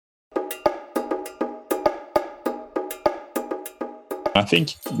I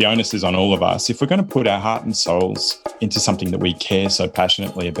think the onus is on all of us. If we're going to put our heart and souls into something that we care so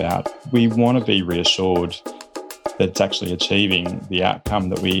passionately about, we want to be reassured that it's actually achieving the outcome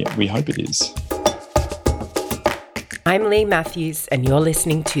that we hope it is. I'm Lee Matthews, and you're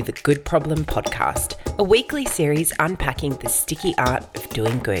listening to the Good Problem Podcast, a weekly series unpacking the sticky art of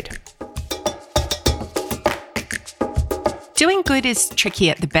doing good. Doing good is tricky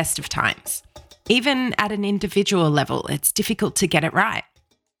at the best of times. Even at an individual level, it's difficult to get it right.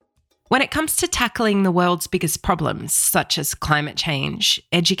 When it comes to tackling the world's biggest problems, such as climate change,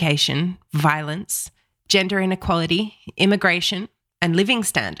 education, violence, gender inequality, immigration, and living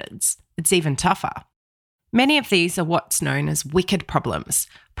standards, it's even tougher. Many of these are what's known as wicked problems,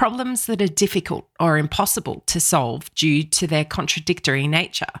 problems that are difficult or impossible to solve due to their contradictory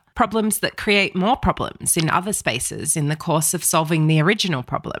nature, problems that create more problems in other spaces in the course of solving the original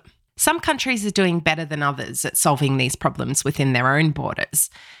problem. Some countries are doing better than others at solving these problems within their own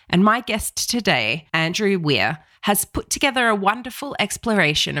borders. And my guest today, Andrew Weir, has put together a wonderful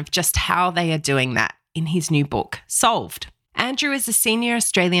exploration of just how they are doing that in his new book, Solved. Andrew is a senior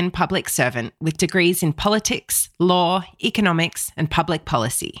Australian public servant with degrees in politics, law, economics, and public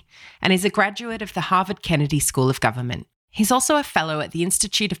policy, and is a graduate of the Harvard Kennedy School of Government. He's also a fellow at the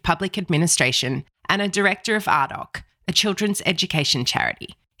Institute of Public Administration and a director of ARDOC, a children's education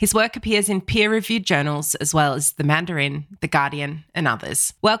charity. His work appears in peer-reviewed journals as well as The Mandarin, The Guardian, and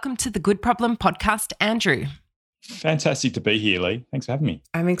others. Welcome to the Good Problem Podcast, Andrew. Fantastic to be here, Lee. Thanks for having me.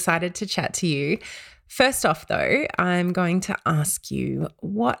 I'm excited to chat to you. First off, though, I'm going to ask you,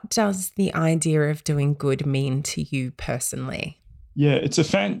 what does the idea of doing good mean to you personally? Yeah, it's a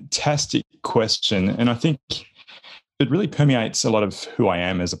fantastic question. And I think it really permeates a lot of who I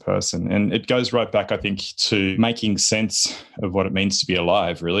am as a person. And it goes right back, I think, to making sense of what it means to be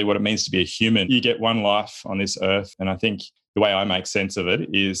alive, really, what it means to be a human. You get one life on this earth. And I think the way I make sense of it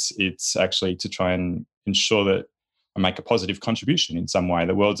is it's actually to try and ensure that I make a positive contribution in some way.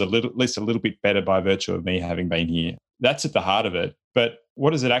 The world's at least a little bit better by virtue of me having been here. That's at the heart of it. But what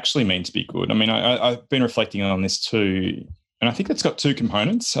does it actually mean to be good? I mean, I've been reflecting on this too. And I think it's got two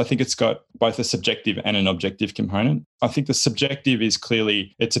components. I think it's got both a subjective and an objective component. I think the subjective is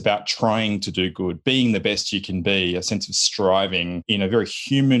clearly it's about trying to do good, being the best you can be, a sense of striving in a very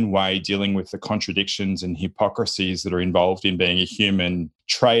human way, dealing with the contradictions and hypocrisies that are involved in being a human,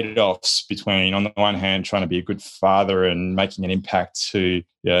 trade-offs between, on the one hand, trying to be a good father and making an impact to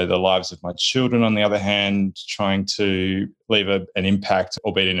the lives of my children, on the other hand, trying to leave an impact,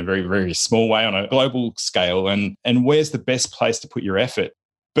 albeit in a very, very small way on a global scale, and where's the best place to put your effort.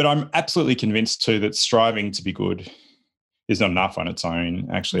 But I'm absolutely convinced too that striving to be good is not enough on its own.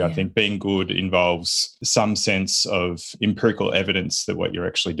 Actually, I think being good involves some sense of empirical evidence that what you're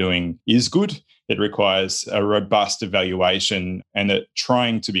actually doing is good. It requires a robust evaluation, and that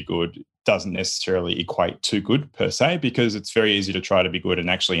trying to be good doesn't necessarily equate to good per se, because it's very easy to try to be good and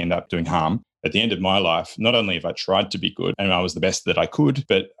actually end up doing harm. At the end of my life, not only have I tried to be good and I was the best that I could,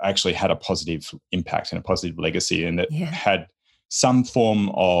 but I actually had a positive impact and a positive legacy, and that had some form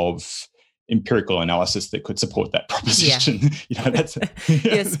of empirical analysis that could support that proposition. That's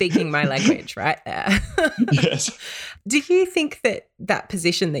You're speaking my language right there. Yes. Do you think that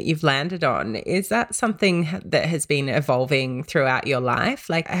position that you've landed on, is that something that has been evolving throughout your life?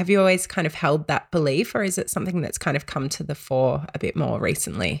 Like, have you always kind of held that belief, or is it something that's kind of come to the fore a bit more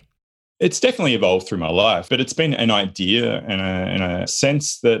recently? It's definitely evolved through my life, but it's been an idea and a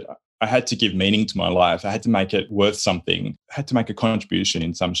sense that I had to give meaning to my life. I had to make it worth something. I had to make a contribution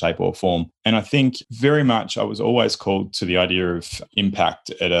in some shape or form. And I think very much I was always called to the idea of impact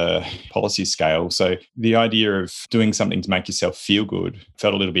at a policy scale. So the idea of doing something to make yourself feel good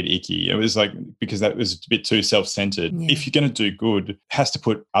felt a little bit icky. It was like, because that was a bit too self-centered. Yeah. If you're going to do good, it has to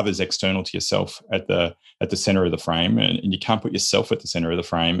put others external to yourself at the center of the frame, and you can't put yourself at the center of the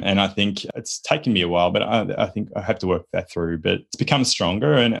frame. And I think it's taken me a while, but I think I have to work that through. But it's become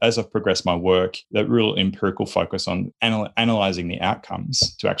stronger. And as I've progressed my work, that real empirical focus on analyzing the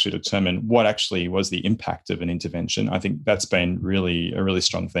outcomes to actually determine what actually was the impact of an intervention, I think that's been really a really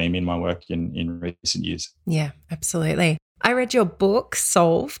strong theme in my work in recent years. Yeah, absolutely. I read your book,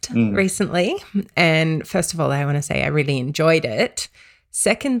 Solved, recently. And first of all, I want to say I really enjoyed it.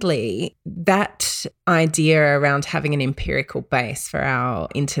 Secondly, that idea around having an empirical base for our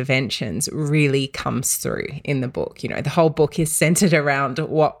interventions really comes through in the book. You know, the whole book is centered around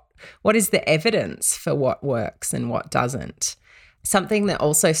what is the evidence for what works and what doesn't. Something that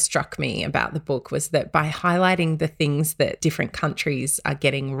also struck me about the book was that by highlighting the things that different countries are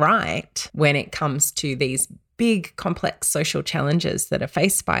getting right when it comes to these big, complex social challenges that are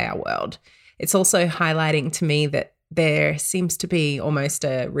faced by our world, it's also highlighting to me that there seems to be almost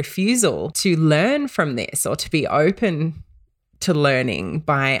a refusal to learn from this or to be open to learning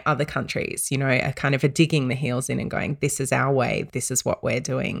by other countries, a kind of a digging the heels in and going, this is our way, this is what we're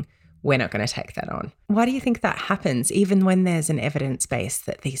doing. We're not going to take that on. Why do you think that happens, even when there's an evidence base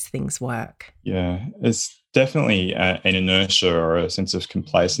that these things work? Yeah, it's definitely an inertia or a sense of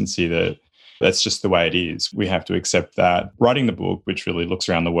complacency that's just the way it is. We have to accept that. Writing the book, which really looks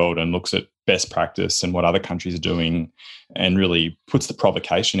around the world and looks at best practice and what other countries are doing and really puts the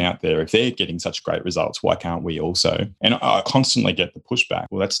provocation out there. If they're getting such great results, why can't we also? And I constantly get the pushback.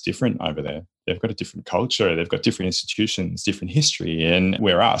 Well, that's different over there. They've got a different culture. They've got different institutions, different history. And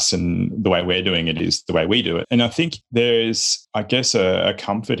we're us. And the way we're doing it is the way we do it. And I think there's, I guess, a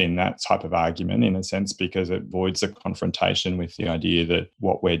comfort in that type of argument in a sense, because it avoids a confrontation with the idea that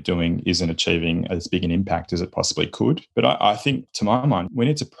what we're doing isn't achieving as big an impact as it possibly could. But I think, to my mind, we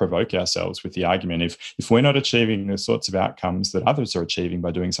need to provoke ourselves with the argument. If we're not achieving the sorts of outcomes that others are achieving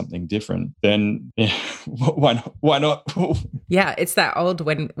by doing something different, then why not? Yeah, it's that old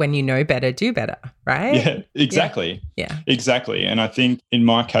when you know better, do better, right? Yeah, exactly. Yeah. Exactly. And I think in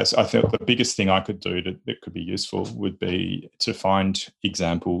my case, I think the biggest thing I could do that could be useful would be to find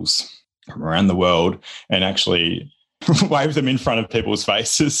examples from around the world and actually wave them in front of people's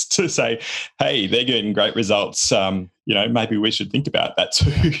faces to say, hey, they're getting great results. Maybe we should think about that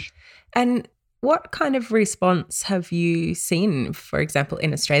too. And what kind of response have you seen, for example,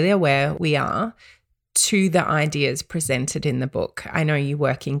 in Australia, where we are, to the ideas presented in the book? I know you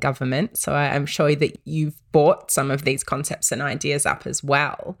work in government, so I'm sure that you've brought some of these concepts and ideas up as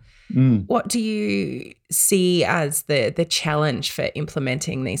well. What do you see as the challenge for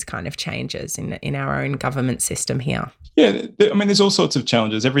implementing these kind of changes in our own government system here? Yeah, there's all sorts of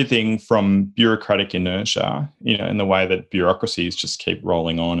challenges, everything from bureaucratic inertia, in the way that bureaucracies just keep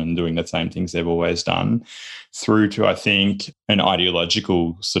rolling on and doing the same things they've always done, through to, I think, an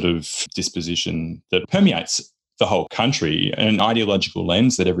ideological sort of disposition that permeates the whole country, an ideological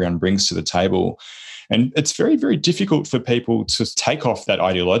lens that everyone brings to the table. And it's very, very difficult for people to take off that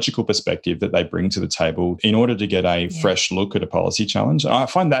ideological perspective that they bring to the table in order to get a fresh look at a policy challenge. I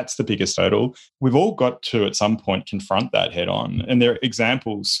find that's the biggest hurdle. We've all got to, at some point, confront that head on. And there are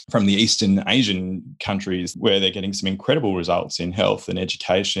examples from the Eastern Asian countries where they're getting some incredible results in health and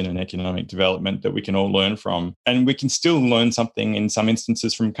education and economic development that we can all learn from. And we can still learn something in some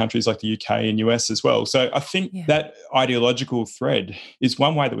instances from countries like the UK and US as well. So I think that ideological thread is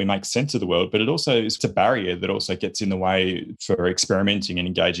one way that we make sense of the world, but it also is a barrier that also gets in the way for experimenting and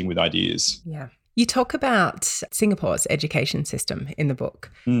engaging with ideas. Yeah. You talk about Singapore's education system in the book.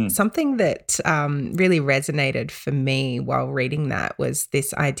 Something that really resonated for me while reading that was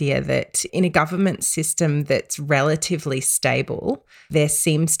this idea that in a government system that's relatively stable, there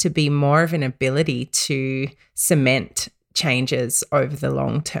seems to be more of an ability to cement changes over the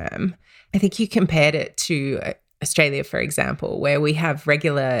long term. I think you compared it to Australia, for example, where we have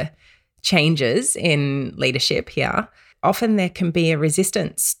regular changes in leadership here. Often there can be a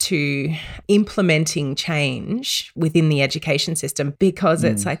resistance to implementing change within the education system because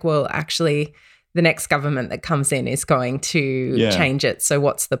it's like, well, actually, the next government that comes in is going to change it. So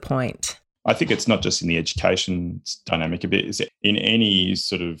what's the point? I think it's not just in the education dynamic, it's in any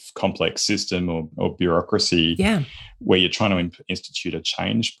sort of complex system or bureaucracy where you're trying to institute a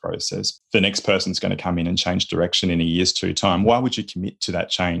change process. The next person's going to come in and change direction in a year's time. Why would you commit to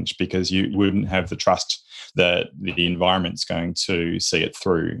that change? Because you wouldn't have the trust that the environment's going to see it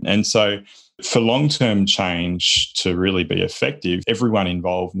through. And so for long-term change to really be effective, everyone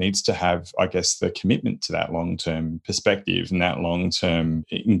involved needs to have, I guess, the commitment to that long-term perspective and that long-term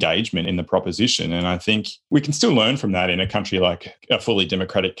engagement in the proposition. And I think we can still learn from that in a country like a fully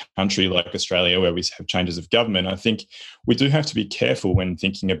democratic country like Australia, where we have changes of government. I think we do have to be careful when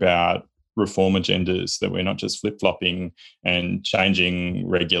thinking about reform agendas, that we're not just flip-flopping and changing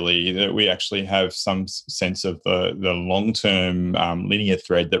regularly, that we actually have some sense of the long-term linear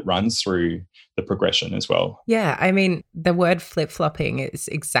thread that runs through the progression as well. Yeah, I mean, the word flip-flopping is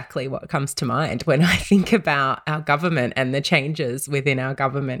exactly what comes to mind when I think about our government and the changes within our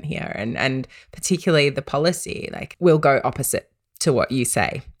government here, and particularly the policy. Like, we'll go opposite to what you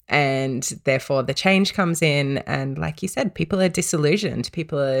say. And therefore the change comes in and, like you said, people are disillusioned.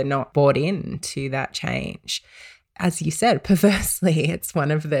 People are not bought in to that change. As you said, perversely, it's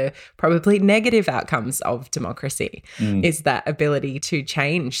one of the probably negative outcomes of democracy is that ability to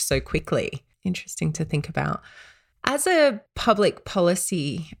change so quickly. Interesting to think about. As a public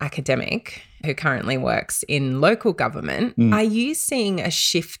policy academic who currently works in local government, are you seeing a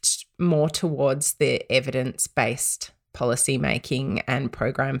shift more towards the evidence-based policy making and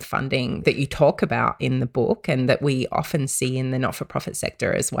program funding that you talk about in the book and that we often see in the not-for-profit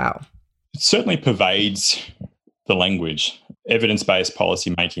sector as well? It certainly pervades the language. Evidence-based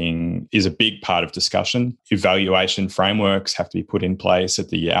policy making is a big part of discussion. Evaluation frameworks have to be put in place at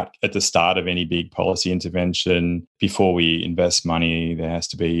the start of any big policy intervention. Before we invest money, there has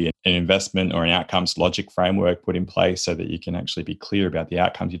to be an investment or an outcomes logic framework put in place so that you can actually be clear about the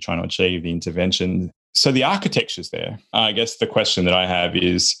outcomes you're trying to achieve, the intervention. So the architecture's there. I guess the question that I have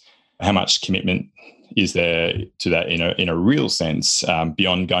is how much commitment is there to that in a real sense,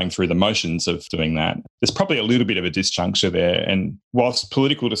 beyond going through the motions of doing that? There's probably a little bit of a disjuncture there. And whilst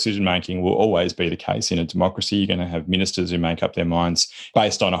political decision-making will always be the case in a democracy, you're going to have ministers who make up their minds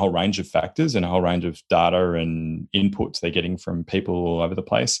based on a whole range of factors and a whole range of data and inputs they're getting from people all over the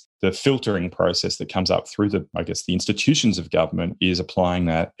place. The filtering process that comes up through the institutions of government is applying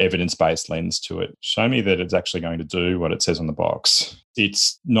that evidence-based lens to it. Show me that it's actually going to do what it says on the box.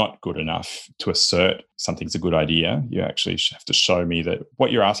 It's not good enough to assert something's a good idea. You actually have to show me that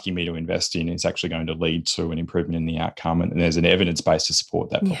what you're asking me to invest in is actually going to lead to an improvement in the outcome, and there's an evidence base to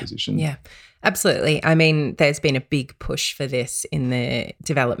support that proposition. Yeah, absolutely. I mean, there's been a big push for this in the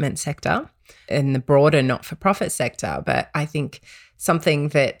development sector, in the broader not-for-profit sector, but I think something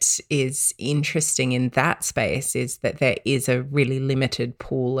that is interesting in that space is that there is a really limited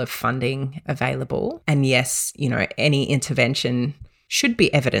pool of funding available. And yes, any intervention should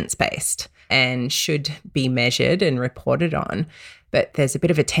be evidence-based and should be measured and reported on. But there's a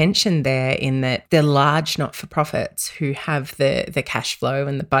bit of a tension there in that the large not-for-profits who have the cash flow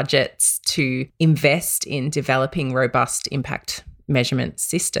and the budgets to invest in developing robust impact measurement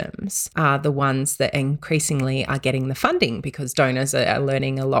systems are the ones that increasingly are getting the funding because donors are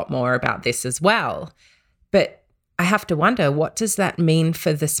learning a lot more about this as well. But I have to wonder, what does that mean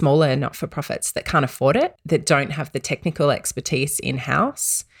for the smaller not-for-profits that can't afford it, that don't have the technical expertise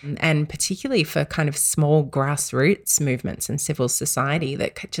in-house, and particularly for kind of small grassroots movements and civil society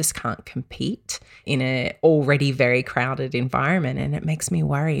that just can't compete in an already very crowded environment? And it makes me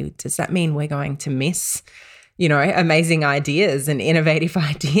worry, does that mean we're going to miss amazing ideas and innovative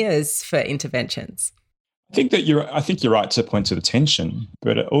ideas for interventions? I think you're right to point to the tension,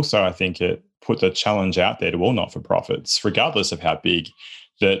 but also I think it put the challenge out there to all not-for-profits, regardless of how big,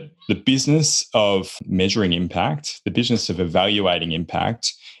 that the business of measuring impact, the business of evaluating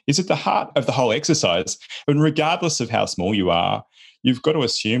impact, is at the heart of the whole exercise. And regardless of how small you are, you've got to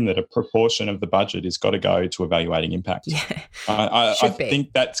assume that a proportion of the budget has got to go to evaluating impact. Yeah, I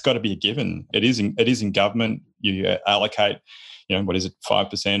think that's got to be a given. It is in government. You allocate,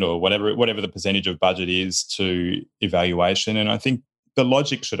 5% or whatever the percentage of budget is to evaluation. And I think the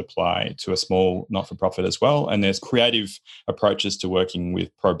logic should apply to a small not-for-profit as well. And there's creative approaches to working with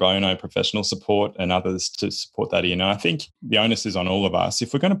pro bono professional support and others to support that in. And I think the onus is on all of us.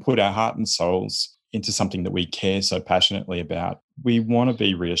 If we're going to put our heart and souls into something that we care so passionately about, we want to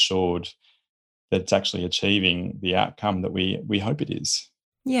be reassured that it's actually achieving the outcome that we hope it is.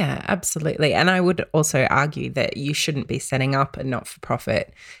 Yeah, absolutely. And I would also argue that you shouldn't be setting up a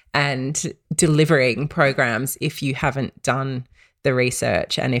not-for-profit and delivering programs if you haven't done the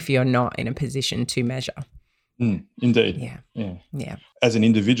research and if you're not in a position to measure. Indeed. Yeah. As an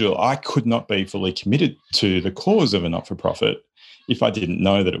individual, I could not be fully committed to the cause of a not-for-profit if I didn't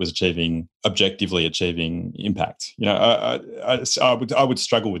know that it was objectively achieving impact. I would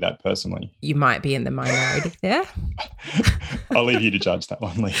struggle with that personally. You might be in the minority there. I'll leave you to judge that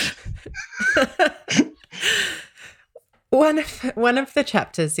one, Lee. One of the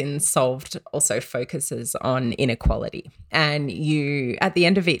chapters in Solved also focuses on inequality. And you, at the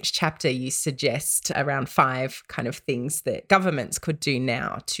end of each chapter, you suggest around 5 kind of things that governments could do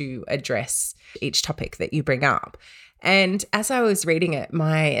now to address each topic that you bring up. And as I was reading it,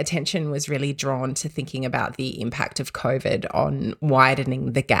 my attention was really drawn to thinking about the impact of COVID on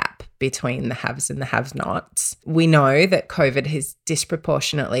widening the gap between the haves and the have-nots. We know that COVID has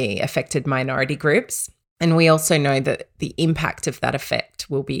disproportionately affected minority groups. And we also know that the impact of that effect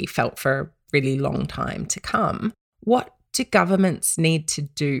will be felt for a really long time to come. What do governments need to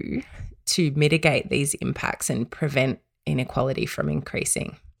do to mitigate these impacts and prevent inequality from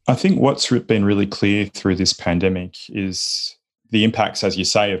increasing? I think what's been really clear through this pandemic is the impacts, as you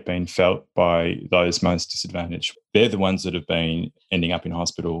say, have been felt by those most disadvantaged. They're the ones that have been ending up in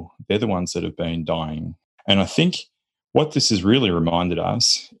hospital. They're the ones that have been dying. And I think what this has really reminded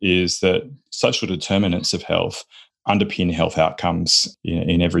us is that social determinants of health underpin health outcomes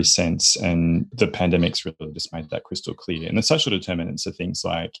in every sense. And the pandemic's really just made that crystal clear. And the social determinants are things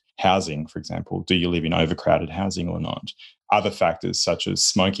like housing, for example. Do you live in overcrowded housing or not? other factors such as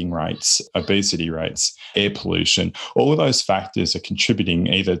smoking rates, obesity rates, air pollution. All of those factors are contributing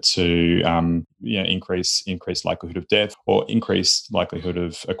either to increased likelihood of death or increased likelihood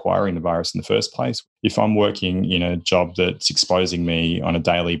of acquiring the virus in the first place. If I'm working in a job that's exposing me on a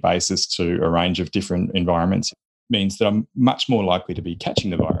daily basis to a range of different environments, means that I'm much more likely to be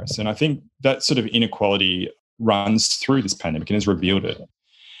catching the virus. And I think that sort of inequality runs through this pandemic and has revealed it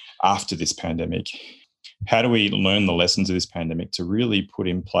after this pandemic. How do we learn the lessons of this pandemic to really put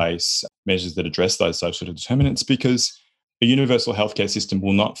in place measures that address those social determinants? Because a universal healthcare system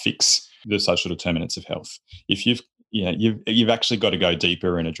will not fix the social determinants of health. If you've actually got to go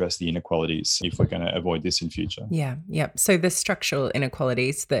deeper and address the inequalities if we're going to avoid this in future. Yeah. So the structural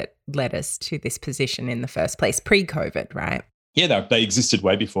inequalities that led us to this position in the first place, pre-COVID, right? Yeah, they existed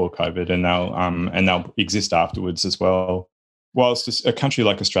way before COVID, and they'll exist afterwards as well. Whilst a country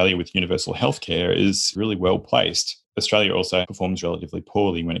like Australia with universal healthcare is really well placed, Australia also performs relatively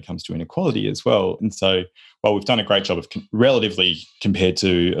poorly when it comes to inequality as well. And so while we've done a great job of relatively compared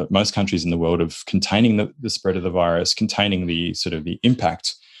to most countries in the world of containing the spread of the virus, containing the sort of the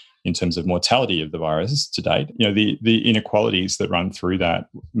impact in terms of mortality of the virus to date, the inequalities that run through that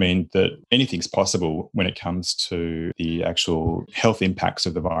mean that anything's possible when it comes to the actual health impacts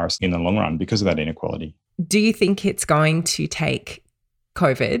of the virus in the long run because of that inequality. Do you think it's going to take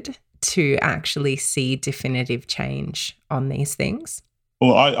COVID to actually see definitive change on these things?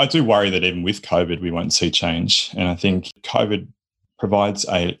 Well, I do worry that even with COVID, we won't see change. And I think COVID provides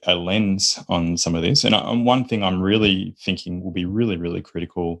a lens on some of this. And one thing I'm really thinking will be really, really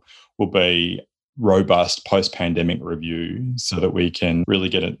critical will be robust post-pandemic review so that we can really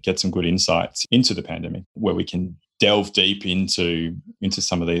get some good insights into the pandemic, where we can delve deep into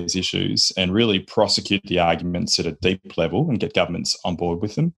some of these issues and really prosecute the arguments at a deep level and get governments on board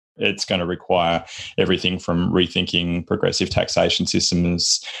with them. It's going to require everything from rethinking progressive taxation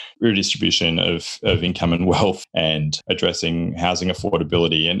systems, redistribution of income and wealth, and addressing housing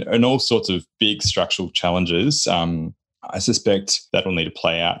affordability and all sorts of big structural challenges. I suspect that'll need to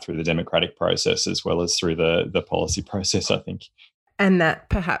play out through the democratic process as well as through the policy process, I think. And that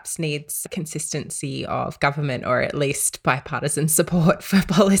perhaps needs consistency of government or at least bipartisan support for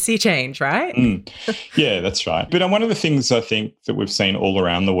policy change, right? Yeah, that's right. But one of the things I think that we've seen all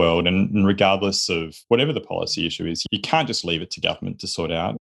around the world, and regardless of whatever the policy issue is, you can't just leave it to government to sort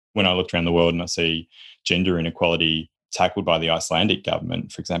out. When I look around the world and I see gender inequality tackled by the Icelandic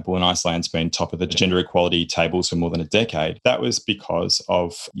government, for example, and Iceland's been top of the gender equality tables for more than a decade. That was because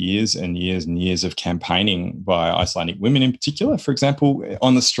of years and years and years of campaigning by Icelandic women in particular, for example,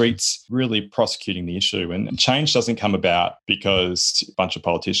 on the streets, really prosecuting the issue. And change doesn't come about because a bunch of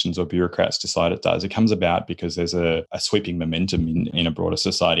politicians or bureaucrats decide it does. It comes about because there's a sweeping momentum in a broader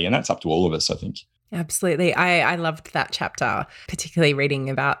society, and that's up to all of us, I think. Absolutely. I loved that chapter, particularly reading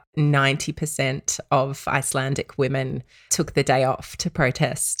about 90% of Icelandic women took the day off to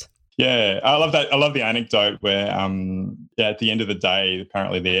protest. Yeah, I love that. I love the anecdote where at the end of the day,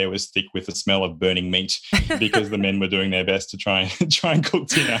 apparently the air was thick with the smell of burning meat because the men were doing their best to try and cook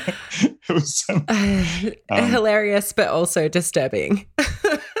dinner. It was hilarious, but also disturbing.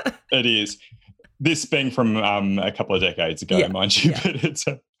 It is. This being from a couple of decades ago, mind you, but it's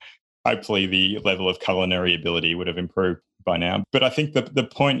hopefully the level of culinary ability would have improved by now. But I think the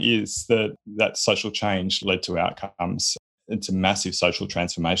point is that social change led to outcomes. It's a massive social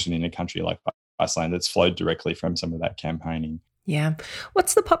transformation in a country like Iceland that's flowed directly from some of that campaigning. Yeah.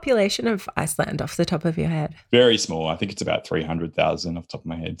 What's the population of Iceland off the top of your head? Very small. I think it's about 300,000 off the top of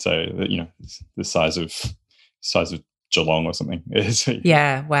my head. So, the size of Geelong or something.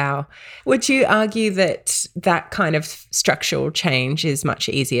 Yeah, wow. Would you argue that kind of structural change is much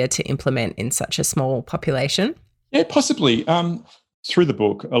easier to implement in such a small population? Yeah, possibly. Through the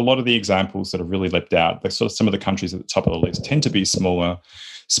book, a lot of the examples that have really leapt out, like sort of some of the countries at the top of the list tend to be smaller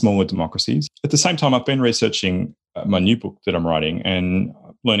democracies. At the same time, I've been researching my new book that I'm writing and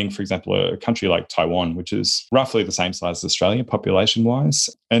learning, for example, a country like Taiwan, which is roughly the same size as Australia population-wise.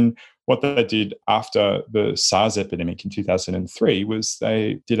 And what they did after the SARS epidemic in 2003 was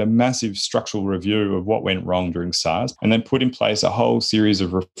they did a massive structural review of what went wrong during SARS and then put in place a whole series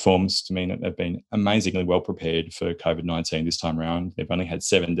of reforms to mean that they've been amazingly well prepared for COVID-19 this time around. They've only had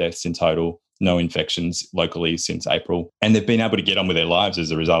 7 deaths in total, no infections locally since April, and they've been able to get on with their lives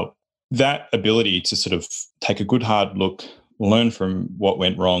as a result. That ability to sort of take a good hard look, learn from what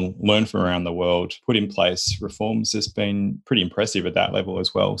went wrong, learn from around the world, put in place reforms has been pretty impressive at that level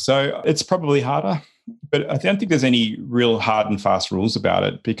as well. So it's probably harder, but I don't think there's any real hard and fast rules about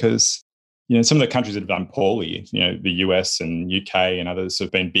it because, some of the countries that have done poorly, the US and UK and others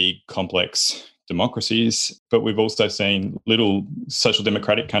have been big, complex democracies, but we've also seen little social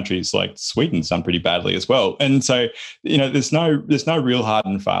democratic countries like Sweden's done pretty badly as well. And so, there's no real hard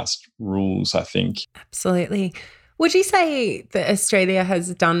and fast rules, I think. Absolutely. Would you say that Australia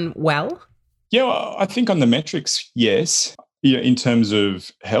has done well? Yeah, well, I think on the metrics, yes. In terms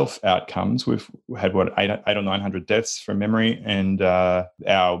of health outcomes, we've had, 800 or 900 deaths from memory, and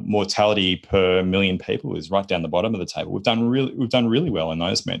our mortality per million people is right down the bottom of the table. We've done really well in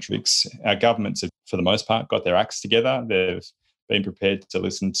those metrics. Our governments have, for the most part, got their acts together. They've been prepared to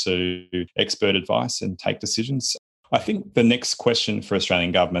listen to expert advice and take decisions. I think the next question for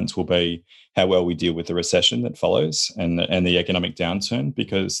Australian governments will be how well we deal with the recession that follows and the economic downturn,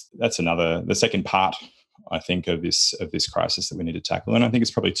 because that's the second part, I think, of this crisis that we need to tackle. And I think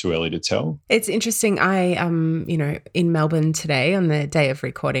it's probably too early to tell. It's interesting. I in Melbourne today, on the day of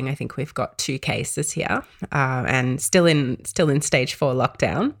recording, I think we've got 2 cases here, and still in stage 4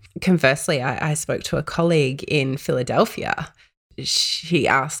 lockdown. Conversely, I spoke to a colleague in Philadelphia. She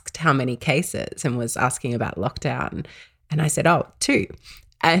asked how many cases and was asking about lockdown. And I said, 2.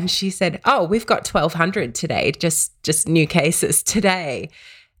 And she said, we've got 1,200 today, just new cases today.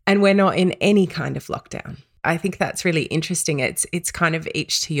 And we're not in any kind of lockdown. I think that's really interesting. It's kind of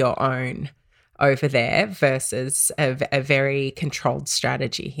each to your own over there versus a very controlled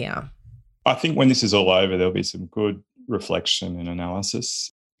strategy here. I think when this is all over, there'll be some good reflection and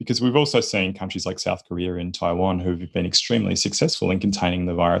analysis, because we've also seen countries like South Korea and Taiwan who've been extremely successful in containing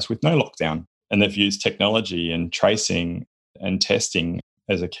the virus with no lockdown. And they've used technology and tracing and testing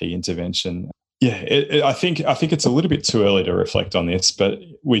as a key intervention. Yeah, I think it's a little bit too early to reflect on this, but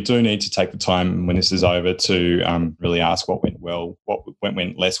we do need to take the time when this is over to really ask what went well, what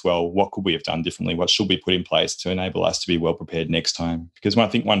went less well, what could we have done differently, what should we put in place to enable us to be well prepared next time. Because I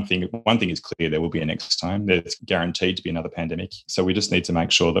think one thing is clear: there will be a next time. There's guaranteed to be another pandemic. So we just need to make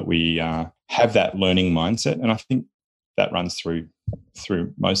sure that we have that learning mindset, and I think that runs through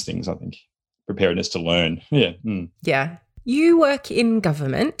most things. I think preparedness to learn. Yeah. Yeah. You work in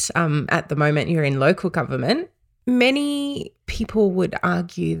government. At the moment, you're in local government. Many people would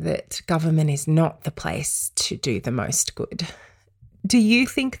argue that government is not the place to do the most good. Do you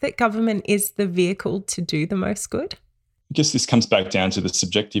think that government is the vehicle to do the most good? I guess this comes back down to the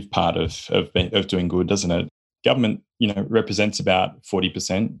subjective part of doing good, doesn't it? Government, represents about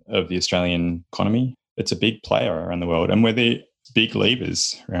 40% of the Australian economy. It's a big player around the world, and we're the big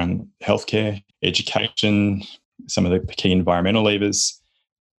levers around healthcare, education, some of the key environmental levers,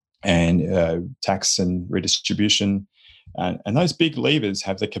 and tax and redistribution. And those big levers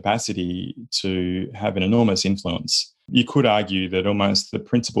have the capacity to have an enormous influence. You could argue that almost the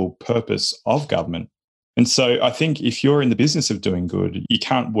principal purpose of government. And so I think if you're in the business of doing good, you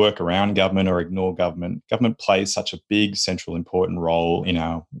can't work around government or ignore government. Government plays such a big, central, important role in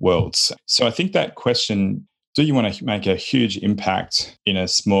our worlds. So I think that question, do you want to make a huge impact in a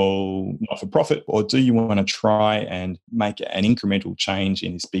small not-for-profit, or do you want to try and make an incremental change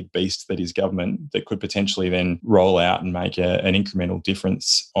in this big beast that is government that could potentially then roll out and make an incremental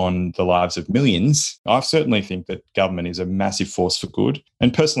difference on the lives of millions? I certainly think that government is a massive force for good.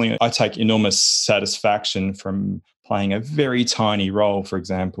 And personally, I take enormous satisfaction from playing a very tiny role, for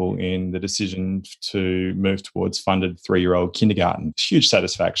example, in the decision to move towards funded 3-year-old kindergarten. Huge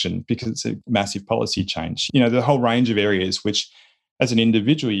satisfaction because it's a massive policy change. The whole range of areas which, as an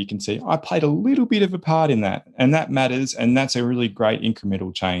individual, you can see, I played a little bit of a part in that, and that matters, and that's a really great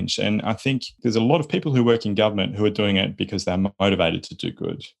incremental change. And I think there's a lot of people who work in government who are doing it because they're motivated to do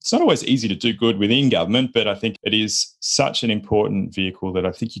good. It's not always easy to do good within government, but I think it is such an important vehicle that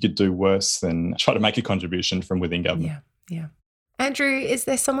I think you could do worse than try to make a contribution from within government. Yeah. Andrew, is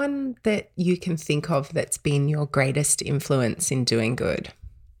there someone that you can think of that's been your greatest influence in doing good?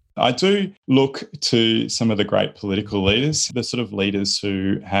 I do look to some of the great political leaders, the sort of leaders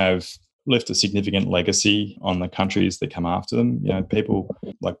who have left a significant legacy on the countries that come after them. People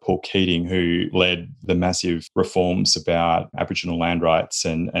like Paul Keating, who led the massive reforms about Aboriginal land rights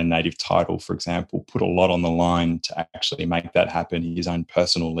and native title, for example, put a lot on the line to actually make that happen. His own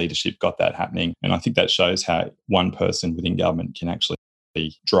personal leadership got that happening. And I think that shows how one person within government can actually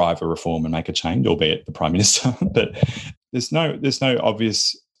drive a reform and make a change, albeit the Prime Minister. But there's no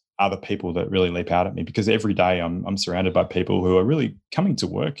obvious other people that really leap out at me, because every day I'm surrounded by people who are really coming to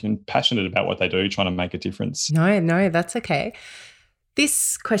work and passionate about what they do, trying to make a difference. No, that's okay.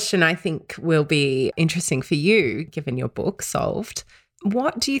 This question, I think, will be interesting for you, given your book, Solved.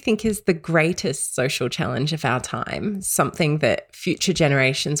 What do you think is the greatest social challenge of our time? Something that future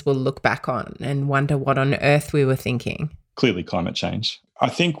generations will look back on and wonder what on earth we were thinking? Clearly climate change. I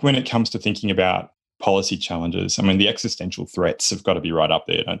think when it comes to thinking about policy challenges, I mean, the existential threats have got to be right up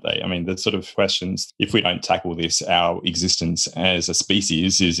there, don't they? I mean, the sort of questions, if we don't tackle this, our existence as a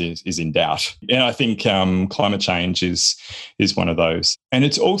species is in doubt. And I think climate change is one of those. And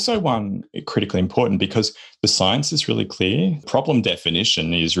it's also one critically important because the science is really clear. Problem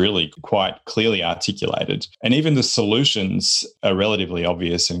definition is really quite clearly articulated. And even the solutions are relatively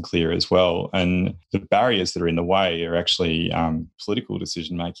obvious and clear as well. And the barriers that are in the way are actually political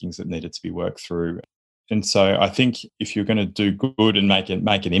decision makings that needed to be worked through. And so I think if you're going to do good and make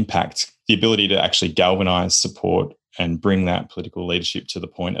an impact, the ability to actually galvanise support and bring that political leadership to the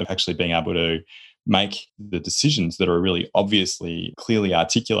point of actually being able to make the decisions that are really obviously clearly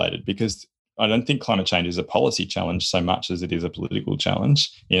articulated, because I don't think climate change is a policy challenge so much as it is a political challenge,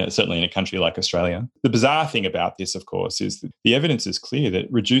 certainly in a country like Australia. The bizarre thing about this, of course, is that the evidence is clear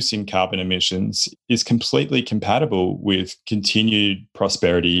that reducing carbon emissions is completely compatible with continued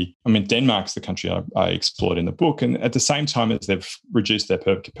prosperity. I mean, Denmark's the country I explored in the book, and at the same time as they've reduced their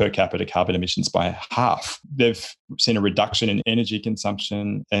per capita carbon emissions by half, they've seen a reduction in energy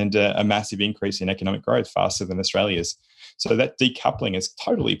consumption and a massive increase in economic growth faster than Australia's. So that decoupling is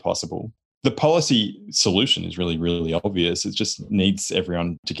totally possible. The policy solution is really, really obvious. It just needs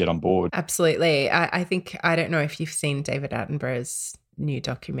everyone to get on board. Absolutely. I think, I don't know if you've seen David Attenborough's new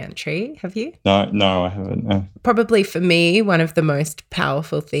documentary. Have you? No, I haven't. No. Probably for me, one of the most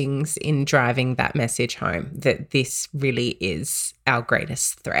powerful things in driving that message home, that this really is our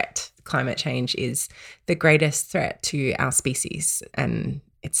greatest threat. Climate change is the greatest threat to our species and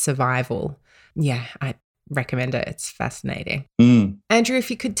its survival. Yeah, I recommend it. It's fascinating. Andrew, if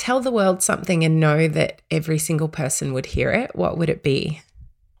you could tell the world something and know that every single person would hear it, what would it be?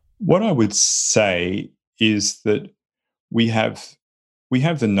 What I would say is that we have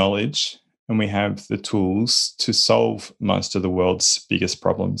the knowledge and we have the tools to solve most of the world's biggest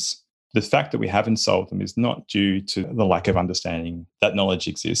problems. The fact that we haven't solved them is not due to the lack of understanding. That knowledge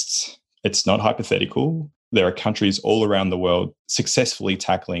exists. It's not hypothetical. There are countries all around the world successfully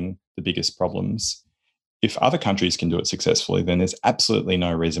tackling the biggest problems. If other countries can do it successfully, then there's absolutely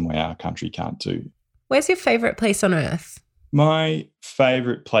no reason why our country can't do. Where's your favourite place on earth? My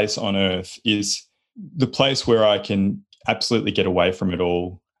favourite place on earth is the place where I can absolutely get away from it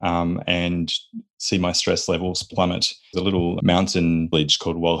all and see my stress levels plummet. There's a little mountain village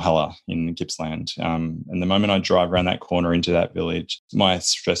called Walhalla in Gippsland. And the moment I drive around that corner into that village, my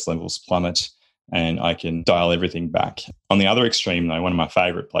stress levels plummet and I can dial everything back. On the other extreme, though, one of my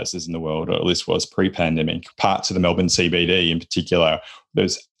favourite places in the world, or at least was pre-pandemic, parts of the Melbourne CBD in particular,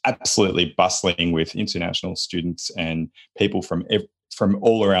 there's absolutely bustling with international students and people from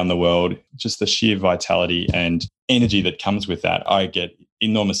all around the world. Just the sheer vitality and energy that comes with that, I get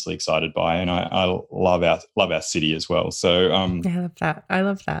enormously excited by, and I love our city as well. So I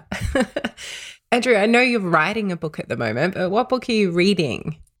love that. Andrew, I know you're writing a book at the moment, but what book are you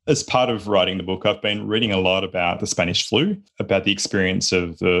reading? As part of writing the book, I've been reading a lot about the Spanish flu, about the experience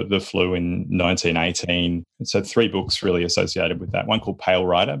of the flu in 1918. And so 3 books really associated with that. One called Pale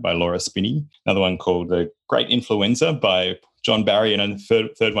Rider by Laura Spinney, another one called The Great Influenza by John Barry, and a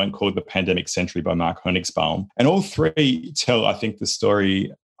third one called The Pandemic Century by Mark Honigsbaum. And all 3 tell, I think, the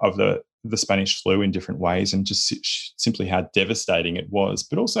story of the Spanish flu in different ways, and just simply how devastating it was,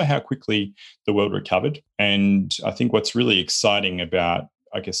 but also how quickly the world recovered. And I think what's really exciting about,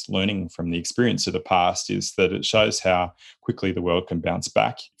 I guess, learning from the experience of the past is that it shows how quickly the world can bounce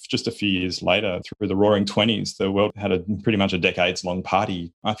back. Just a few years later, through the Roaring 20s, the world had pretty much a decades-long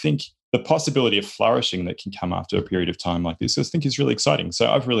party. I think the possibility of flourishing that can come after a period of time like this, I think, is really exciting. So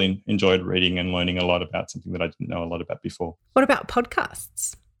I've really enjoyed reading and learning a lot about something that I didn't know a lot about before. What about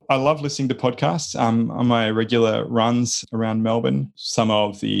podcasts? I love listening to podcasts on my regular runs around Melbourne, some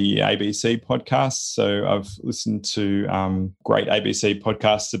of the ABC podcasts. So I've listened to great ABC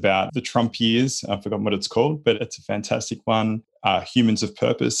podcasts about the Trump years. I've forgotten what it's called, but it's a fantastic one. Humans of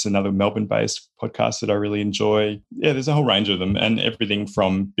Purpose, another Melbourne-based podcast that I really enjoy. Yeah, there's a whole range of them, and everything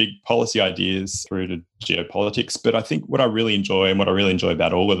from big policy ideas through to geopolitics. But I think what I really enjoy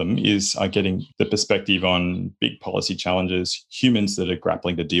about all of them is getting the perspective on big policy challenges, humans that are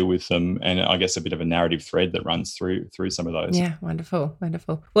grappling to deal with them, and I guess a bit of a narrative thread that runs through some of those. Yeah, wonderful.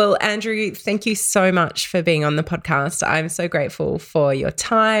 Well, Andrew, thank you so much for being on the podcast. I'm so grateful for your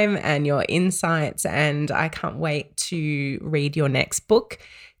time and your insights, and I can't wait to read your next book.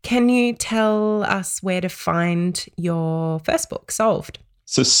 Can you tell us where to find your first book, Solved?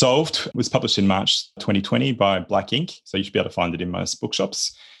 So Solved was published in March 2020 by Black Ink. So you should be able to find it in most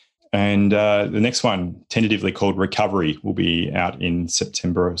bookshops. And the next one, tentatively called Recovery, will be out in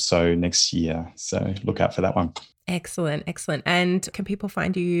September or so next year. So look out for that one. Excellent. And can people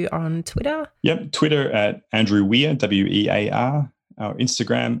find you on Twitter? Yep, Twitter at Andrew Weir, Wear. Our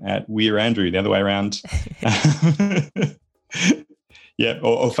Instagram at Weir Andrew, the other way around. Yeah,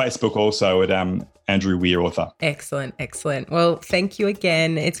 or Facebook also at Andrew Weir Author. Excellent. Well, thank you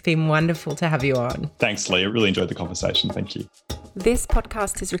again. It's been wonderful to have you on. Thanks, Lee. I really enjoyed the conversation. Thank you. This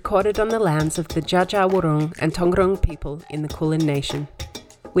podcast is recorded on the lands of the Dja Dja Wurrung and Taungurung people in the Kulin Nation.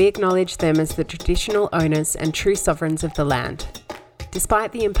 We acknowledge them as the traditional owners and true sovereigns of the land.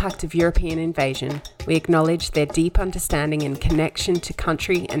 Despite the impact of European invasion, we acknowledge their deep understanding and connection to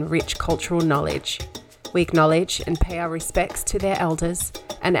country and rich cultural knowledge. We acknowledge and pay our respects to their elders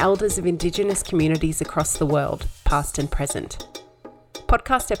and elders of Indigenous communities across the world, past and present.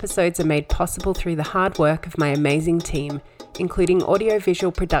 Podcast episodes are made possible through the hard work of my amazing team, including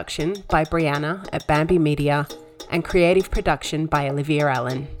audiovisual production by Brianna at Bambi Media and creative production by Olivia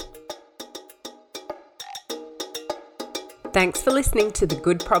Allen. Thanks for listening to the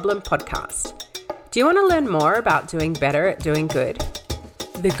Good Problem Podcast. Do you want to learn more about doing better at doing good?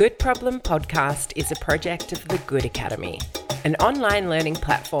 The Good Problem Podcast is a project of the Good Academy, an online learning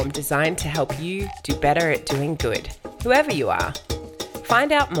platform designed to help you do better at doing good, whoever you are.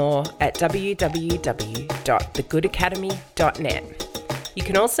 Find out more at www.thegoodacademy.net. You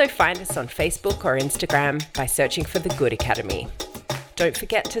can also find us on Facebook or Instagram by searching for The Good Academy. Don't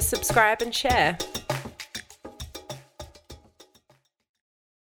forget to subscribe and share.